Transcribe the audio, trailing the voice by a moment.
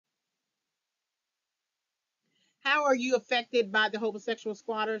How are you affected by the homosexual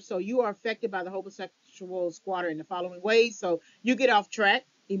squatter? So you are affected by the homosexual squatter in the following ways. So you get off track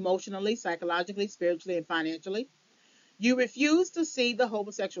emotionally, psychologically, spiritually, and financially. You refuse to see the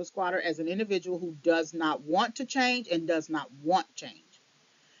homosexual squatter as an individual who does not want to change and does not want change.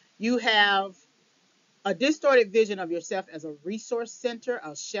 You have a distorted vision of yourself as a resource center,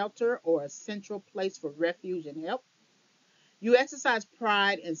 a shelter, or a central place for refuge and help. You exercise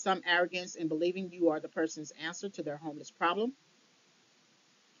pride and some arrogance in believing you are the person's answer to their homeless problem.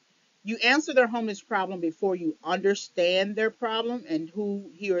 You answer their homeless problem before you understand their problem and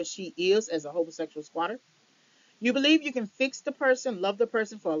who he or she is as a homosexual squatter. You believe you can fix the person, love the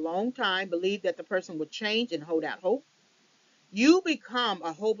person for a long time, believe that the person will change and hold out hope. You become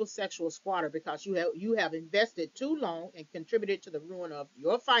a homosexual squatter because you have invested too long and contributed to the ruin of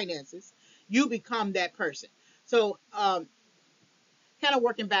your finances. You become that person. So, kind of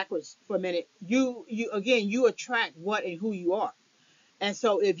working backwards for a minute, you attract what and who you are. And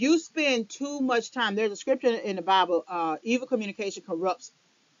so, if you spend too much time, there's a scripture in the Bible: evil communication corrupts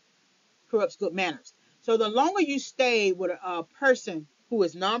good manners. So, the longer you stay with a person who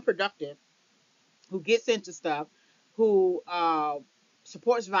is non-productive, who gets into stuff, who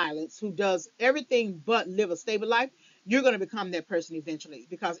supports violence, who does everything but live a stable life, you're going to become that person eventually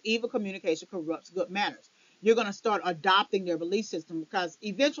because evil communication corrupts good manners. You're going to start adopting their belief system because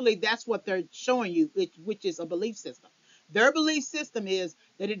eventually that's what they're showing you, which is a belief system. Their belief system is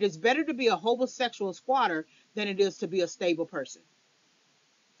that it is better to be a homosexual squatter than it is to be a stable person,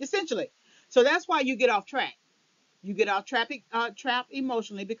 essentially. So that's why you get off track. You get out trapped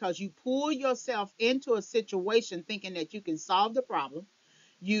emotionally because you pull yourself into a situation thinking that you can solve the problem.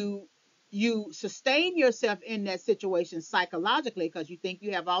 You you sustain yourself in that situation psychologically because you think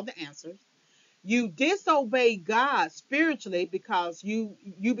you have all the answers. You disobey God spiritually because you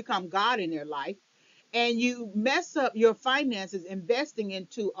become God in their life, and you mess up your finances investing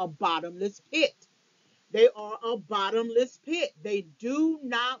into a bottomless pit. They are a bottomless pit. They do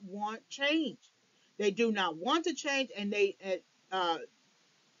not want change. They do not want to change, uh,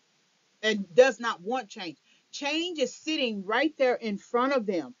 and does not want change. Change is sitting right there in front of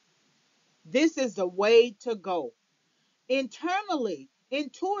them. This is the way to go. Internally,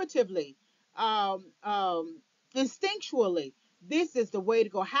 intuitively, instinctually, this is the way to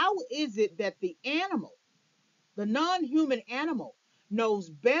go. How is it that the animal, the non-human animal, knows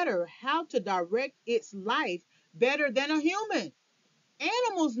better how to direct its life better than a human?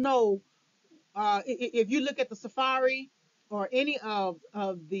 Animals know. If you look at the safari or any of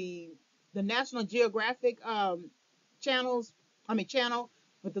the National Geographic channels, channel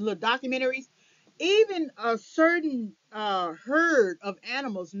with the little documentaries, even a certain herd of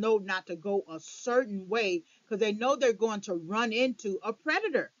animals know not to go a certain way because they know they're going to run into a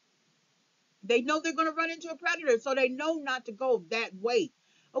predator. They know they're going to run into a predator, so they know not to go that way.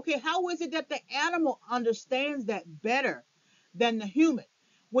 Okay, how is it that the animal understands that better than the human?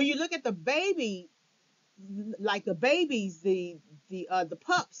 When you look at the baby, like the babies, the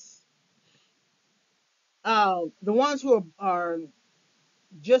pups, the ones who are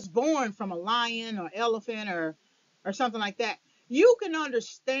just born from a lion or elephant or something like that, you can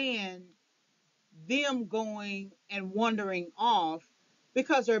understand them going and wandering off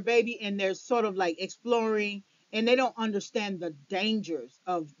because they're a baby and they're sort of like exploring and they don't understand the dangers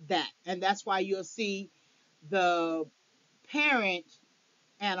of that. And that's why you'll see the parent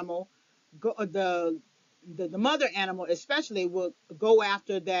animal go the mother animal especially will go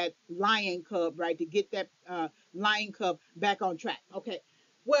after that lion cub, right, to get that lion cub back on track. Okay,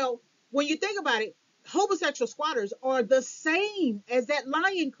 well, when you think about it, homosexual squatters are the same as that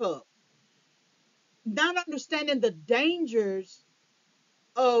lion cub, not understanding the dangers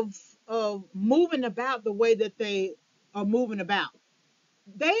of moving about the way that they are moving about.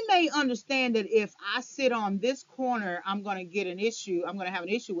 They may understand that if I sit on this corner, I'm going to have an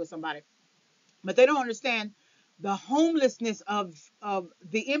issue with somebody, but they don't understand the homelessness of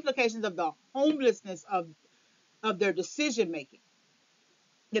the implications of the homelessness of their decision making.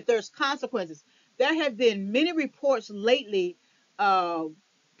 That there's consequences. There have been many reports lately of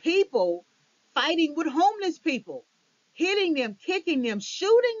people fighting with homeless people, hitting them, kicking them,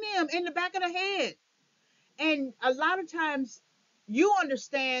 shooting them in the back of the head. And a lot of times, you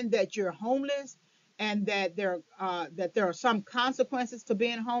understand that you're homeless and that there are some consequences to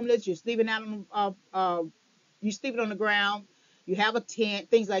being homeless. You're sleeping out on you sleeping on the ground. You have a tent,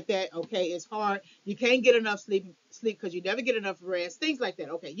 things like that. Okay, it's hard. You can't get enough sleep because you never get enough rest. Things like that.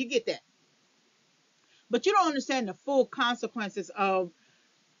 Okay, you get that, but you don't understand the full consequences of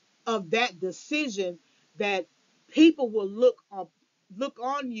that decision. That people will look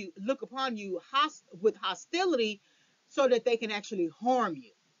upon you with hostility, so that they can actually harm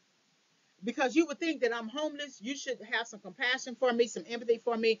you. Because you would think that I'm homeless, you should have some compassion for me, some empathy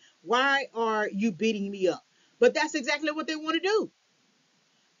for me. Why are you beating me up? But that's exactly what they want to do.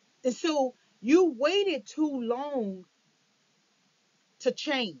 And so you waited too long to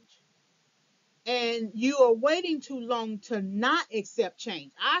change. And you are waiting too long to not accept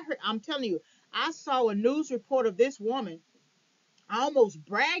change. I'm telling you, I saw a news report of this woman almost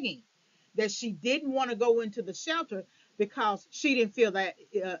bragging that she didn't want to go into the shelter because she didn't feel that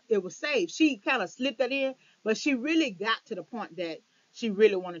it was safe. She kind of slipped that in, but she really got to the point that she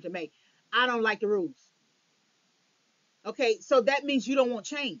really wanted to make. I don't like the rules. Okay, so that means you don't want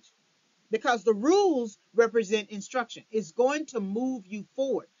change, because the rules represent instruction. It's going to move you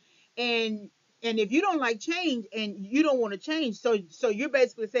forward. And if you don't like change and you don't want to change, so you're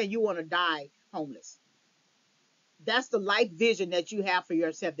basically saying you want to die homeless. That's the life vision that you have for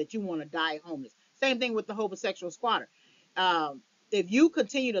yourself, that you want to die homeless. Same thing with the hobosexual squatter. If you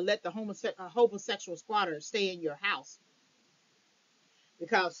continue to let the hobosexual squatter stay in your house,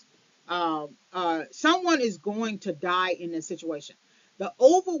 because someone is going to die in this situation. The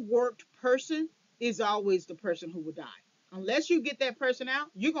overworked person is always the person who will die. Unless you get that person out,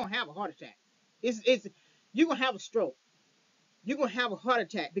 you're gonna have a heart attack. It's you're gonna have a stroke. You're gonna have a heart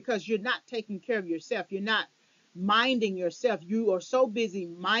attack because you're not taking care of yourself. You're not minding yourself. You are so busy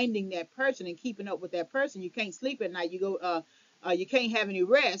minding that person and keeping up with that person. You can't sleep at night. You can't have any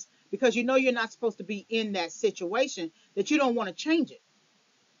rest because you know you're not supposed to be in that situation. That you don't want to change it.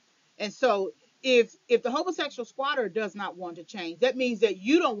 And so if the homosexual squatter does not want to change, that means that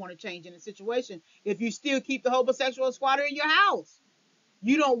you don't want to change in a situation if you still keep the homosexual squatter in your house.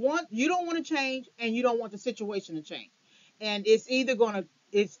 You don't want to change, and you don't want the situation to change. And it's either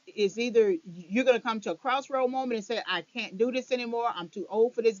you're gonna come to a crossroad moment and say, I can't do this anymore. I'm too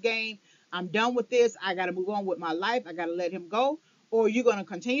old for this game. I'm done with this. I gotta move on with my life. I gotta let him go. Or you're gonna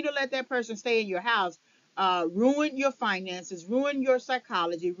continue to let that person stay in your house, ruin your finances, ruin your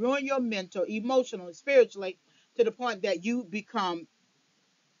psychology, ruin your mental, emotional, spiritually, to the point that you become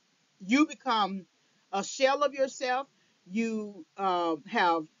a shell of yourself. You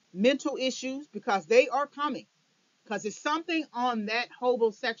have mental issues because they are coming. Because it's something on that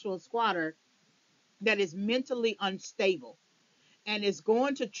homosexual squatter that is mentally unstable, and it's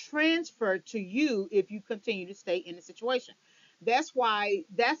going to transfer to you if you continue to stay in the situation. That's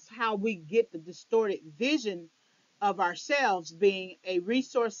how we get the distorted vision of ourselves being a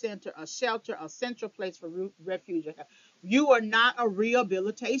resource center, a shelter, a central place for refuge. You are not a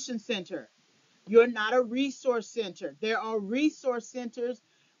rehabilitation center. You're not a resource center. There are resource centers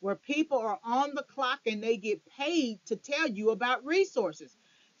where people are on the clock and they get paid to tell you about resources.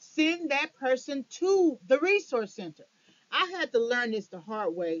 Send that person to the resource center. I had to learn this the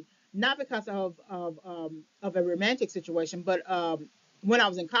hard way, not because of a romantic situation, but when I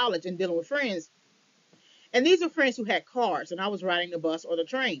was in college and dealing with friends. And these are friends who had cars, and I was riding the bus or the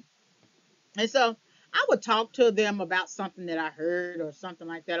train. And so I would talk to them about something that I heard or something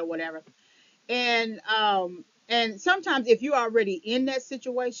like that or whatever. And sometimes if you're already in that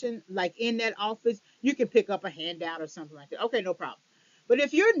situation, like in that office, you can pick up a handout or something like that. Okay, no problem. But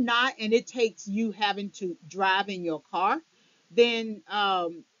if you're not, and it takes you having to drive in your car, then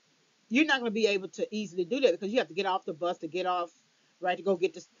you're not going to be able to easily do that because you have to get off the bus to get off, right, to go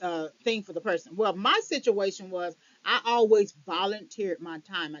get this thing for the person. Well, my situation was I always volunteered my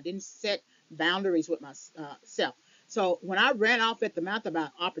time. I didn't set boundaries with myself. So when I ran off at the mouth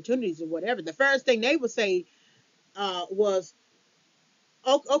about opportunities or whatever, the first thing they would say was,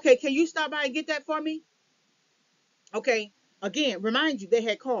 okay, can you stop by and get that for me? Okay. Again, remind you, they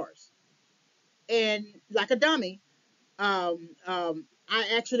had cars. And like a dummy, I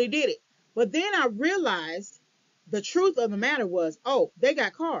actually did it. But then I realized the truth of the matter was, oh, they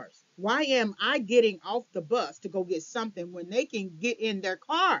got cars. Why am I getting off the bus to go get something when they can get in their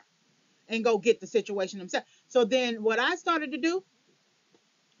car and go get the situation themselves? So then what I started to do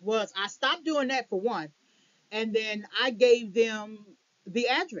was I stopped doing that for one, and then I gave them the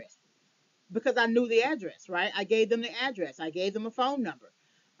address because I knew the address, right? I gave them the address. I gave them a phone number.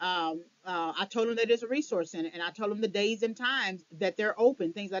 I told them that it's a resource center, and I told them the days and times that they're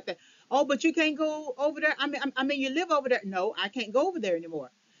open, things like that. Oh, but you can't go over there. I mean, you live over there. No, I can't go over there anymore.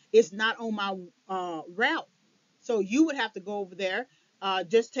 It's not on my route. So you would have to go over there.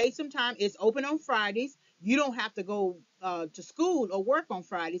 Just take some time. It's open on Fridays. You don't have to go to school or work on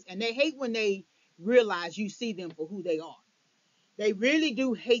Fridays. And they hate when they realize you see them for who they are. They really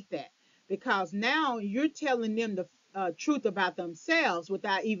do hate that because now you're telling them truth about themselves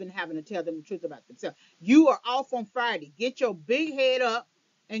without even having to tell them the truth about themselves. You are off on Friday. Get your big head up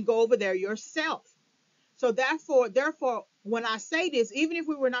and go over there yourself. So therefore, when I say this, even if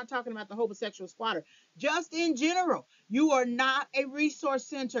we were not talking about the hobosexual squatter, just in general, you are not a resource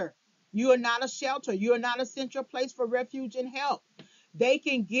center. You are not a shelter. You are not a central place for refuge and help. They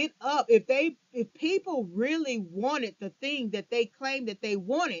can get up if people really wanted the thing that they claim that they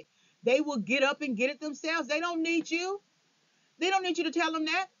wanted, they will get up and get it themselves. They don't need you. They don't need you to tell them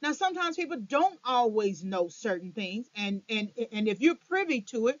that. Now, sometimes people don't always know certain things, and if you're privy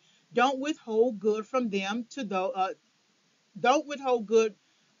to it, don't withhold good from them to the don't withhold good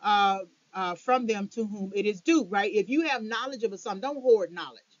uh, from them to whom it is due. Right? If you have knowledge of something, don't hoard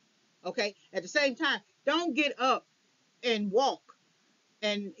knowledge. Okay. At the same time, don't get up and walk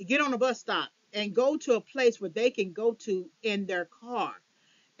and get on a bus stop and go to a place where they can go to in their car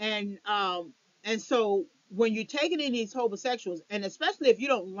and so when you're taking in these homosexuals, and especially if you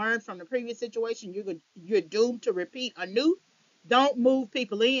don't learn from the previous situation, you're doomed to repeat anew. Don't move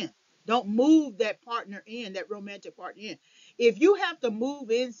people in. Don't move that partner in, that romantic partner in. If you have to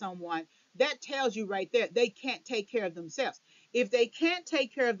move in someone, that tells you right there they can't take care of themselves. If they can't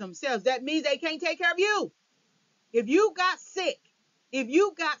take care of themselves, that means they can't take care of you. If you got sick, if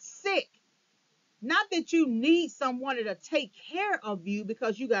you got sick, not that you need someone to take care of you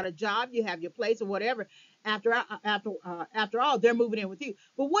because you got a job, you have your place or whatever. After all, they're moving in with you.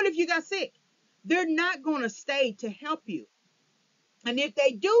 But what if you got sick? They're not going to stay to help you. And if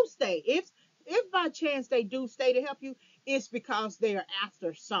they do stay, if by chance they do stay to help you, it's because they are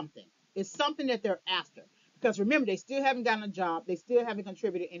after something. It's something that they're after. Because remember, they still haven't gotten a job. They still haven't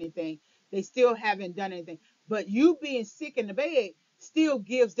contributed anything. They still haven't done anything. But you being sick in the bed still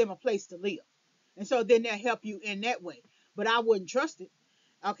gives them a place to live. And so then they'll help you in that way. But I wouldn't trust it.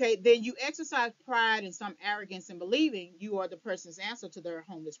 Okay, then you exercise pride and some arrogance in believing you are the person's answer to their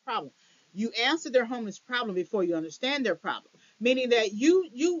homeless problem. You answer their homeless problem before you understand their problem, meaning that you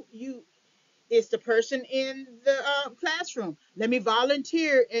it's the person in the classroom. Let me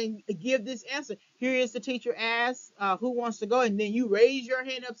volunteer and give this answer. Here is the teacher asks who wants to go, and then you raise your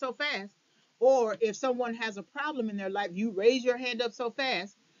hand up so fast. Or if someone has a problem in their life, you raise your hand up so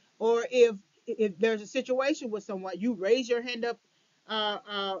fast. Or if there's a situation with someone, you raise your hand up uh,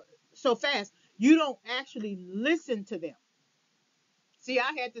 uh, so fast. You don't actually listen to them. See,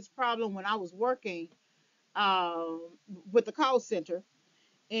 I had this problem when I was working um, with the call center,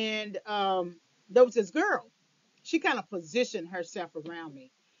 and there was this girl. She kind of positioned herself around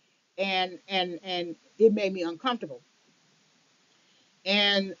me, and it made me uncomfortable.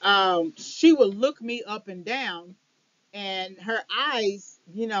 And she would look me up and down, and her eyes,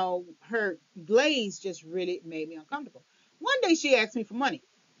 her glaze just really made me uncomfortable. One day she asked me for money.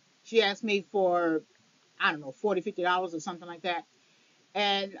 She asked me for, I don't know, $40, $50 or something like that.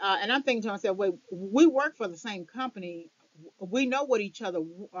 And I'm thinking to myself, wait, we work for the same company. We know what each other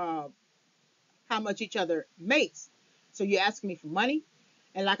uh, how much each other makes. So you're asking me for money,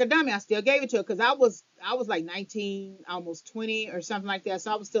 and like a dummy, I still gave it to her because I was like 19, almost 20 or something like that.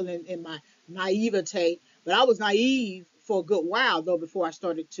 So I was still in my naivete, but I was naive for a good while though before I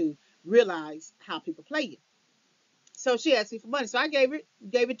started to realize how people play you. So she asked me for money, so I gave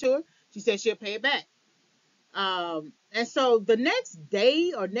it to her. She said she'll pay it back. And so the next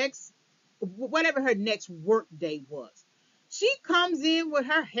day or next whatever her next work day was, she comes in with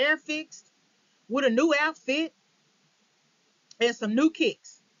her hair fixed, with a new outfit, and some new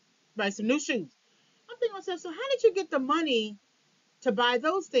kicks, right? Some new shoes. I'm thinking to myself, so how did you get the money to buy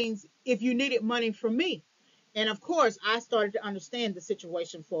those things if you needed money from me? And of course, I started to understand the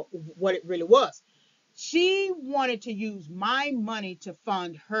situation for what it really was. She wanted to use my money to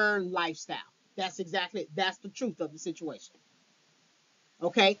fund her lifestyle. That's the truth of the situation.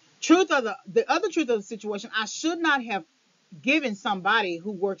 Okay. The other truth of the situation, I should not have given somebody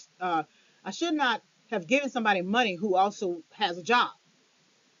who works, I should not have given somebody money who also has a job.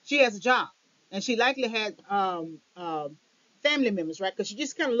 She has a job, and she likely had family members, right? Because she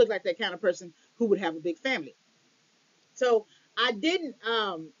just kind of looked like that kind of person who would have a big family. So I didn't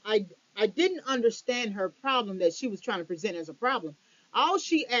understand her problem that she was trying to present as a problem. All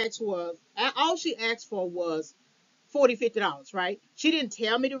she asked for was $40, $50, right? She didn't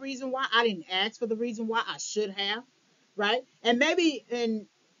tell me the reason why. I didn't ask for the reason why. I should have, right? And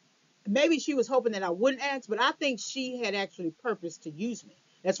maybe she was hoping that I wouldn't ask, but I think she had actually purpose to use me.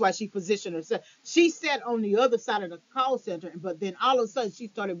 That's why she positioned herself. She sat on the other side of the call center, but then all of a sudden she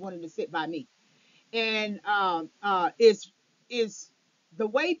started wanting to sit by me. And is the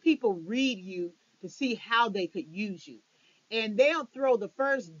way people read you to see how they could use you. and they'll throw the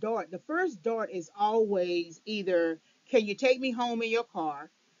first dart. The first dart is always either, can you take me home in your car,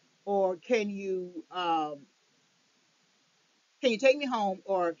 or can you take me home,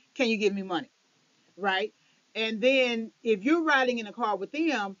 or can you give me money, right? And then if you're riding in a car with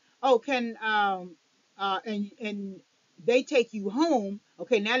them, oh, can and they take you home,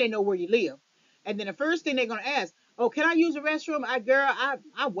 okay, now they know where you live. And then the first thing they're gonna ask, oh, can I use the restroom?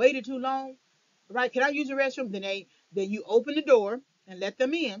 I waited too long, right? Can I use the restroom? Then you open the door and let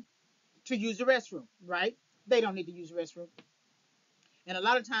them in to use the restroom, right? They don't need to use the restroom, and a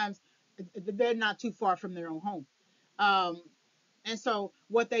lot of times they're not too far from their own home. Um, and so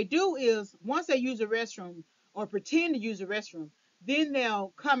what they do is, once they use the restroom or pretend to use the restroom, then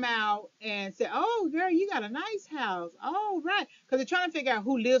they'll come out and say, "Oh, girl, you got a nice house. Oh, right," because they're trying to figure out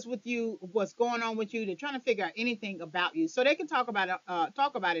who lives with you, what's going on with you. They're trying to figure out anything about you, so they can talk about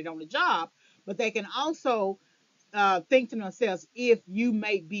it on the job, but they can also think to themselves if you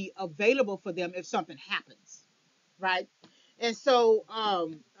may be available for them if something happens, right? And so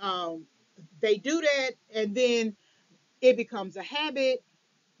they do that, and then it becomes a habit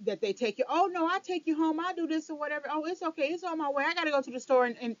that they take you. Oh no, I take you home. I do this or whatever. Oh, it's okay. It's on my way. I got to go to the store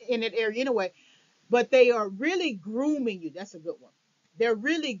in that area anyway. But they are really grooming you. That's a good one. They're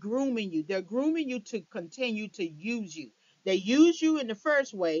really grooming you. They're grooming you to continue to use you. They use you in the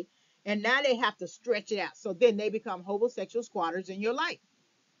first way, and now they have to stretch it out. So then they become homosexual squatters in your life.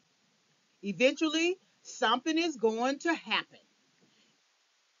 Eventually, something is going to happen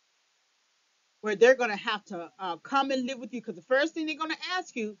where they're going to have to come and live with you, because the first thing they're going to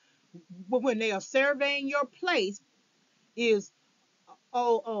ask you when they are surveying your place is,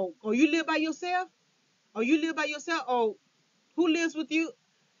 oh, you live by yourself? Oh, you live by yourself? Oh, who lives with you?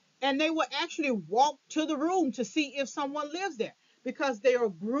 And they will actually walk to the room to see if someone lives there, because they are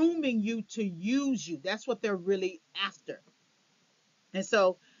grooming you to use you. That's what they're really after. And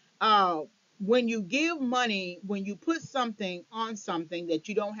so, uh, when you give money, when you put something on something that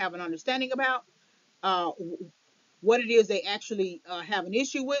you don't have an understanding about, uh, what it is they actually have an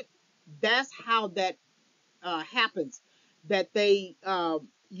issue with, that's how that happens. That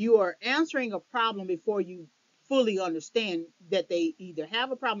you are answering a problem before you fully understand that they either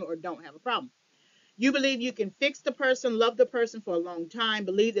have a problem or don't have a problem. You believe you can fix the person, love the person for a long time,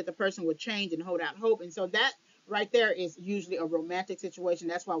 believe that the person will change and hold out hope. And so that right there is usually a romantic situation.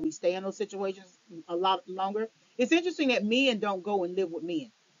 That's why we stay in those situations a lot longer. It's interesting that men don't go and live with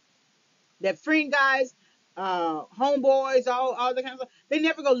men. That friend guys, homeboys, all the kind of stuff, they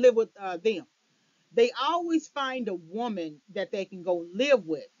never go live with them. They always find a woman that they can go live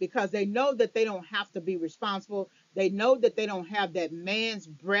with, because they know that they don't have to be responsible. They know that they don't have that man's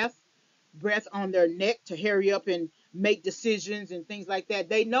breath on their neck to hurry up and make decisions and things like that.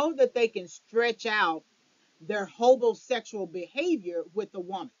 They know that they can stretch out their homosexual behavior with the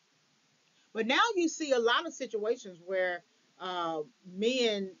woman. But now you see a lot of situations where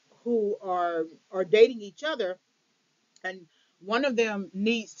men who are dating each other, and one of them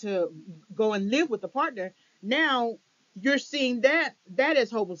needs to go and live with the partner. Now you're seeing that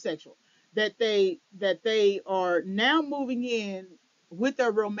is homosexual. That they are now moving in with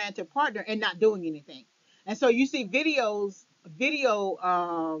their romantic partner and not doing anything. And so you see video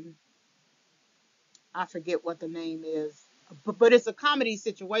I forget what the name is, but it's a comedy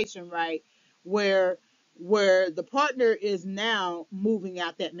situation, right? Where the partner is now moving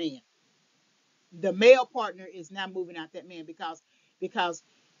out that man. The male partner is now moving out that man, because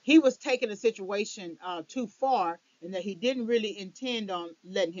he was taking the situation too far, and that he didn't really intend on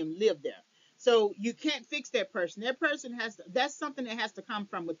letting him live there. So you can't fix that person. That person that's something that has to come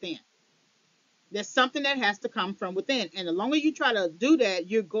from within. That's something that has to come from within. And the longer you try to do that,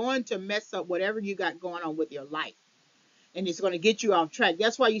 you're going to mess up whatever you got going on with your life, and it's going to get you off track.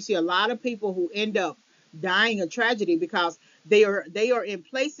 That's why you see a lot of people who end up dying a tragedy, because they are in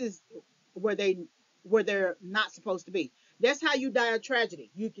places where they're not supposed to be. That's how you die a tragedy.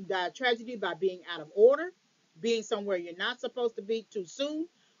 You can die a tragedy by being out of order, being somewhere you're not supposed to be too soon,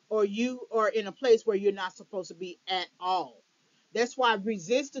 or you are in a place where you're not supposed to be at all. That's why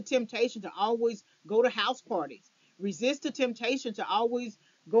resist the temptation to always go to house parties. Resist the temptation to always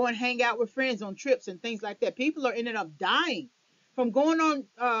go and hang out with friends on trips and things like that. People are ended up dying from going on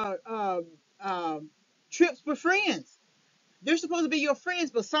trips with friends. They're supposed to be your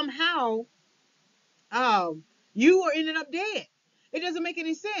friends, but somehow you are ended up dead. It doesn't make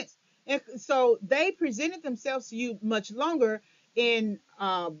any sense. And so they presented themselves to you much longer in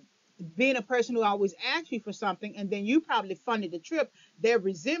being a person who always asks you for something, and then you probably funded the trip. They're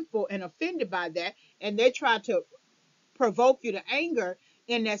resentful and offended by that, and they try to provoke you to anger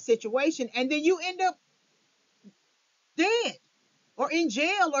in that situation, and then you end up dead or in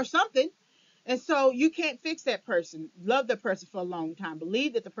jail or something. And so you can't fix that person, love the person for a long time,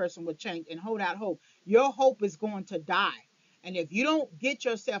 believe that the person will change and hold out hope. Your hope is going to die. And if you don't get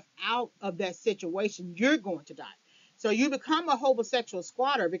yourself out of that situation, you're going to die. So you become a homosexual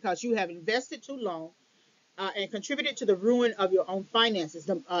squatter because you have invested too long and contributed to the ruin of your own finances.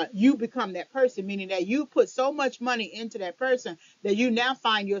 You become that person, meaning that you put so much money into that person that you now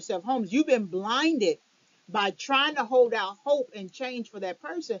find yourself homeless. You've been blinded by trying to hold out hope and change for that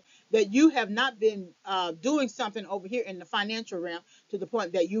person, that you have not been doing something over here in the financial realm to the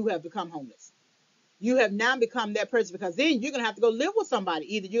point that you have become homeless. You have now become that person, because then you're going to have to go live with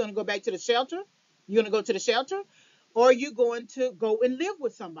somebody. Either you're going to go back to the shelter, you're going to go to the shelter, or you're going to go and live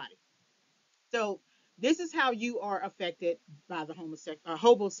with somebody. So this is how you are affected by the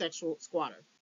homosexual squatter.